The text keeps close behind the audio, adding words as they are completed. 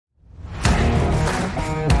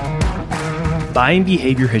Buying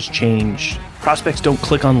behavior has changed. Prospects don't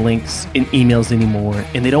click on links in emails anymore,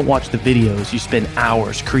 and they don't watch the videos you spend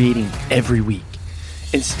hours creating every week.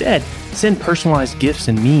 Instead, send personalized gifts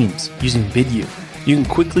and memes using Vidyou. You can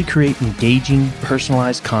quickly create engaging,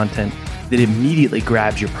 personalized content that immediately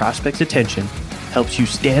grabs your prospect's attention, helps you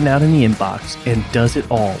stand out in the inbox, and does it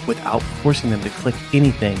all without forcing them to click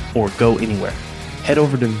anything or go anywhere. Head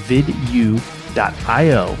over to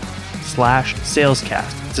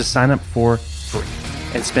vidyou.io/salescast to sign up for free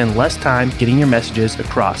and spend less time getting your messages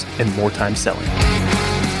across and more time selling.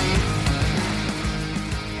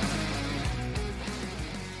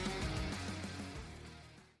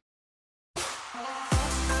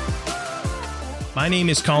 My name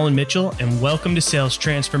is Colin Mitchell, and welcome to Sales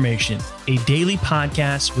Transformation, a daily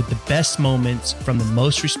podcast with the best moments from the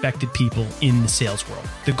most respected people in the sales world.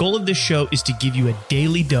 The goal of this show is to give you a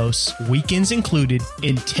daily dose, weekends included,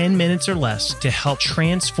 in 10 minutes or less to help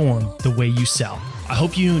transform the way you sell. I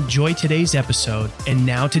hope you enjoy today's episode, and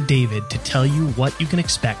now to David to tell you what you can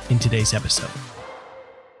expect in today's episode.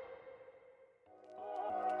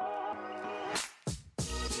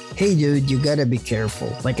 Hey dude, you gotta be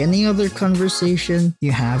careful. Like any other conversation,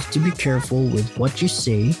 you have to be careful with what you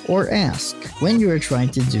say or ask when you are trying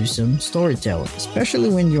to do some storytelling, especially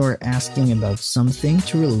when you're asking about something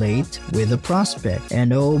to relate with a prospect.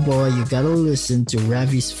 And oh boy, you gotta listen to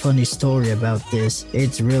Ravi's funny story about this.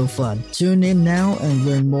 It's real fun. Tune in now and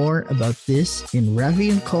learn more about this in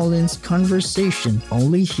Ravi and Colin's conversation,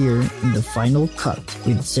 only here in the final cut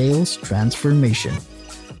with Sales Transformation.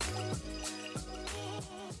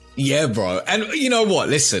 Yeah, bro. And you know what?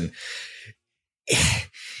 Listen,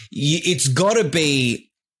 it's got to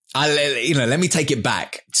be, let me take it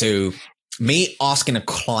back to me asking a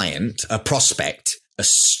client, a prospect, a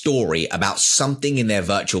story about something in their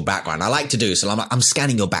virtual background. I like to do so. I'm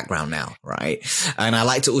scanning your background now, right? And I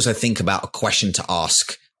like to also think about a question to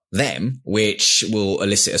ask them, which will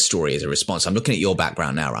elicit a story as a response. I'm looking at your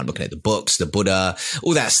background now. I'm looking at the books, the Buddha,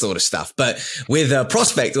 all that sort of stuff. But with a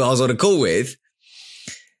prospect who I was on a call with,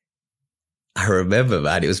 I remember,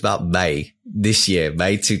 man, it was about May this year,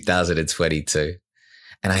 May 2022.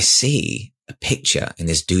 And I see a picture in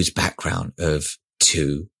this dude's background of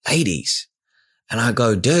two ladies. And I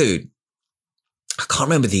go, dude, I can't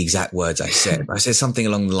remember the exact words I said, but I said something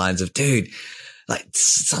along the lines of, dude, like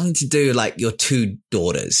something to do like your two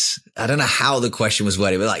daughters. I don't know how the question was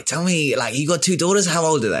worded, but like, tell me, like, you got two daughters? How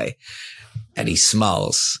old are they? And he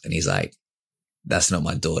smiles and he's like, that's not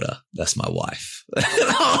my daughter. That's my wife. And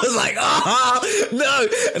I was like, oh, no.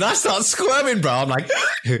 And I start squirming, bro. I'm like,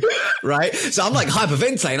 right? So I'm like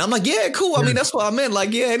hyperventilating. I'm like, yeah, cool. I mean, that's what I meant.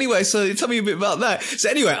 Like, yeah, anyway, so tell me a bit about that. So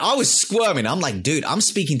anyway, I was squirming. I'm like, dude, I'm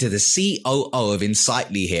speaking to the COO of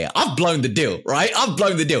Insightly here. I've blown the deal, right? I've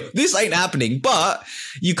blown the deal. This ain't happening, but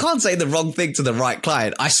you can't say the wrong thing to the right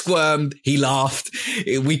client. I squirmed. He laughed.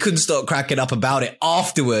 We couldn't stop cracking up about it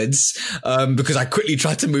afterwards, because I quickly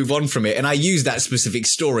tried to move on from it. And I used that specific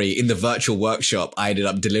story in the virtual workshop I ended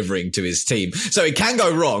up delivering to his team. So it can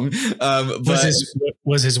go wrong. But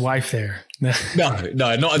was his wife there? no, not in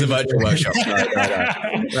the virtual workshop.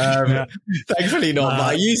 No. Thankfully not. But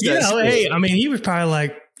I used that. Hey, I mean, he was probably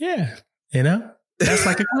like, yeah, that's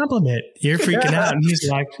like a compliment. You're freaking out. And he's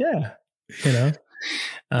like, yeah,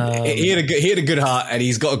 he had a good heart, and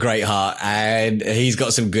he's got a great heart, and he's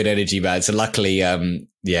got some good energy, man. So luckily,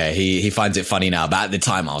 he finds it funny now. But at the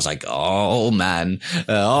time, I was like, oh man,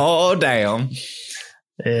 oh damn.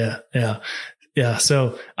 Yeah.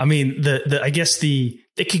 So I mean, I guess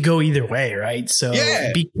it could go either way, right? So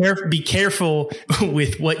be careful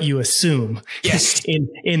with what you assume. Yes.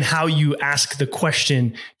 in how you ask the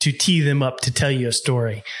question to tee them up to tell you a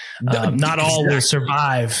story. Not all will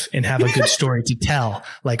survive and have a good story to tell,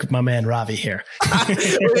 like my man Ravi here.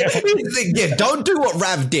 Yeah, don't do what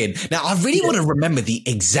Rav did. Now, I really want to remember the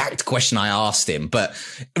exact question I asked him, but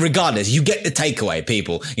regardless, you get the takeaway,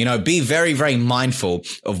 people. Be very, very mindful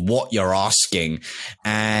of what you're asking.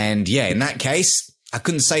 And yeah, in that case, I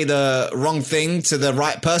couldn't say the wrong thing to the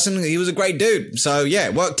right person. He was a great dude. So yeah,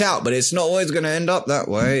 it worked out, but it's not always going to end up that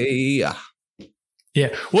way.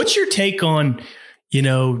 Yeah. What's your take on,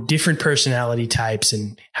 different personality types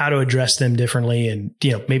and how to address them differently and,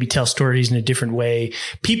 maybe tell stories in a different way?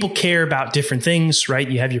 People care about different things, right?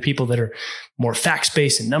 You have your people that are more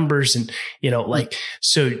facts-based and numbers and,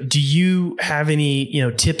 so do you have any,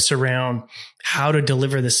 tips around how to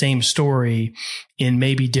deliver the same story in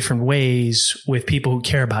maybe different ways with people who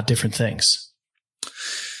care about different things?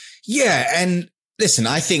 Yeah. And listen,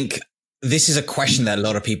 I think this is a question that a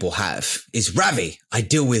lot of people have is, Ravi, I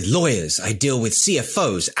deal with lawyers. I deal with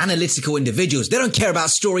CFOs, analytical individuals. They don't care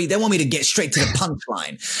about story. They want me to get straight to the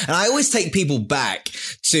punchline. And I always take people back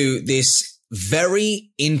to this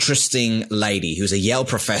very interesting lady who's a Yale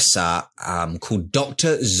professor called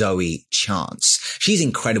Dr. Zoe Chance. She's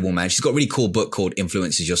incredible, man. She's got a really cool book called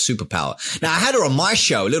Influence is Your Superpower. Now, I had her on my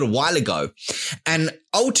show a little while ago, and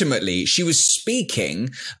ultimately she was speaking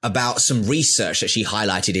about some research that she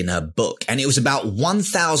highlighted in her book, and it was about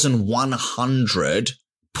 1,100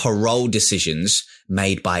 parole decisions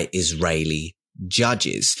made by Israeli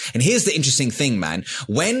judges. And here's the interesting thing, man.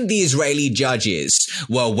 When the Israeli judges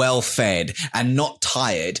were well fed and not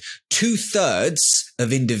tired, 2/3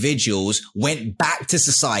 of individuals went back to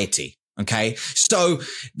society. Okay. So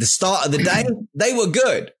the start of the day, they were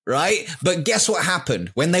good, right? But guess what happened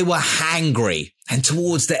when they were hangry? And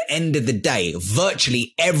towards the end of the day,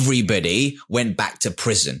 virtually everybody went back to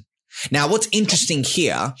prison. Now, what's interesting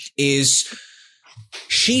here is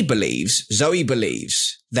Zoe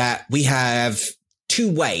believes that we have two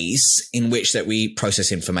ways in which that we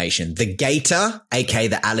process information. The gator, aka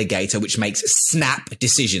the alligator, which makes snap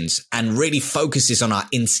decisions and really focuses on our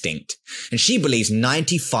instinct. And she believes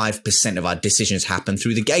 95% of our decisions happen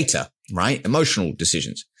through the gator, right? Emotional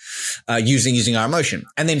decisions, using our emotion.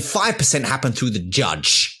 And then 5% happen through the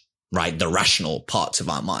judge, right? The rational parts of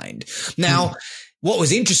our mind. Now, what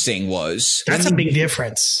was interesting was... That's a big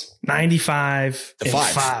difference. 95 and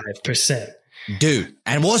 5%. Dude,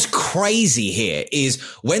 and what's crazy here is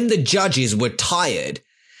when the judges were tired,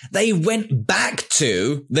 they went back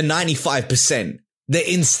to the 95%,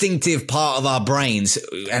 the instinctive part of our brains,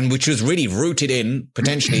 and which was really rooted in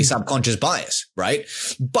potentially subconscious bias, right?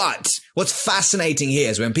 But what's fascinating here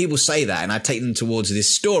is when people say that, and I take them towards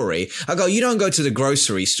this story, I go, you don't go to the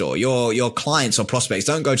grocery store. Your clients or prospects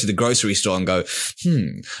don't go to the grocery store and go,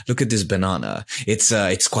 look at this banana. It's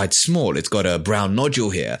quite small. It's got a brown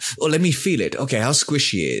nodule here. Oh, let me feel it. Okay, how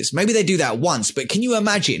squishy it is. Maybe they do that once, but can you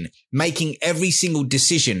imagine making every single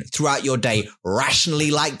decision throughout your day rationally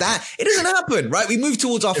like that? It doesn't happen, right? We move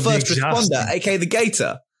towards our first responder, aka the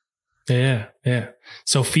gator. Yeah.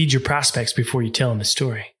 So feed your prospects before you tell them the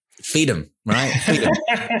story. Feed them, right? Feed them.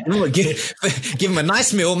 give them a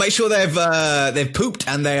nice meal. Make sure they've pooped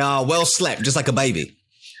and they are well slept, just like a baby.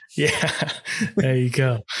 Yeah, there you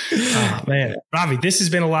go. Oh, man, Ravi, this has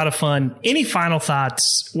been a lot of fun. Any final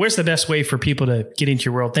thoughts? Where's the best way for people to get into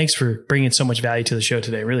your world? Thanks for bringing so much value to the show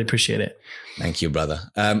today. Really appreciate it. Thank you, brother.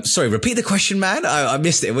 Sorry, repeat the question, man. I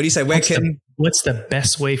missed it. What do you say? What's the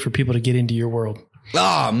best way for people to get into your world?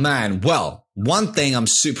 Oh, man. Well, one thing I'm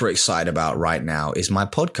super excited about right now is my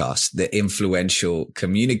podcast, The Influential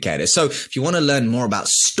Communicator. So if you want to learn more about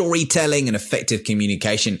storytelling and effective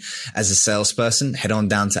communication as a salesperson, head on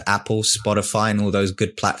down to Apple, Spotify, and all those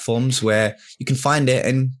good platforms where you can find it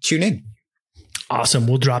and tune in. Awesome.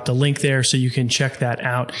 We'll drop the link there so you can check that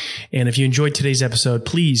out. And if you enjoyed today's episode,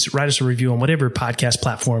 please write us a review on whatever podcast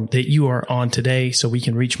platform that you are on today so we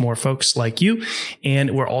can reach more folks like you.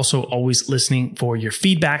 And we're also always listening for your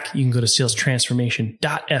feedback. You can go to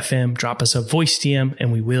salestransformation.fm, drop us a voice DM,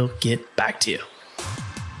 and we will get back to you.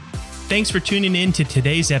 Thanks for tuning in to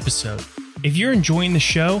today's episode. If you're enjoying the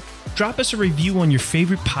show, drop us a review on your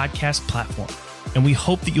favorite podcast platform. And we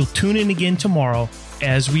hope that you'll tune in again tomorrow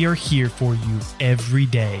as we are here for you every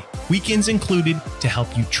day, weekends included, to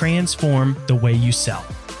help you transform the way you sell.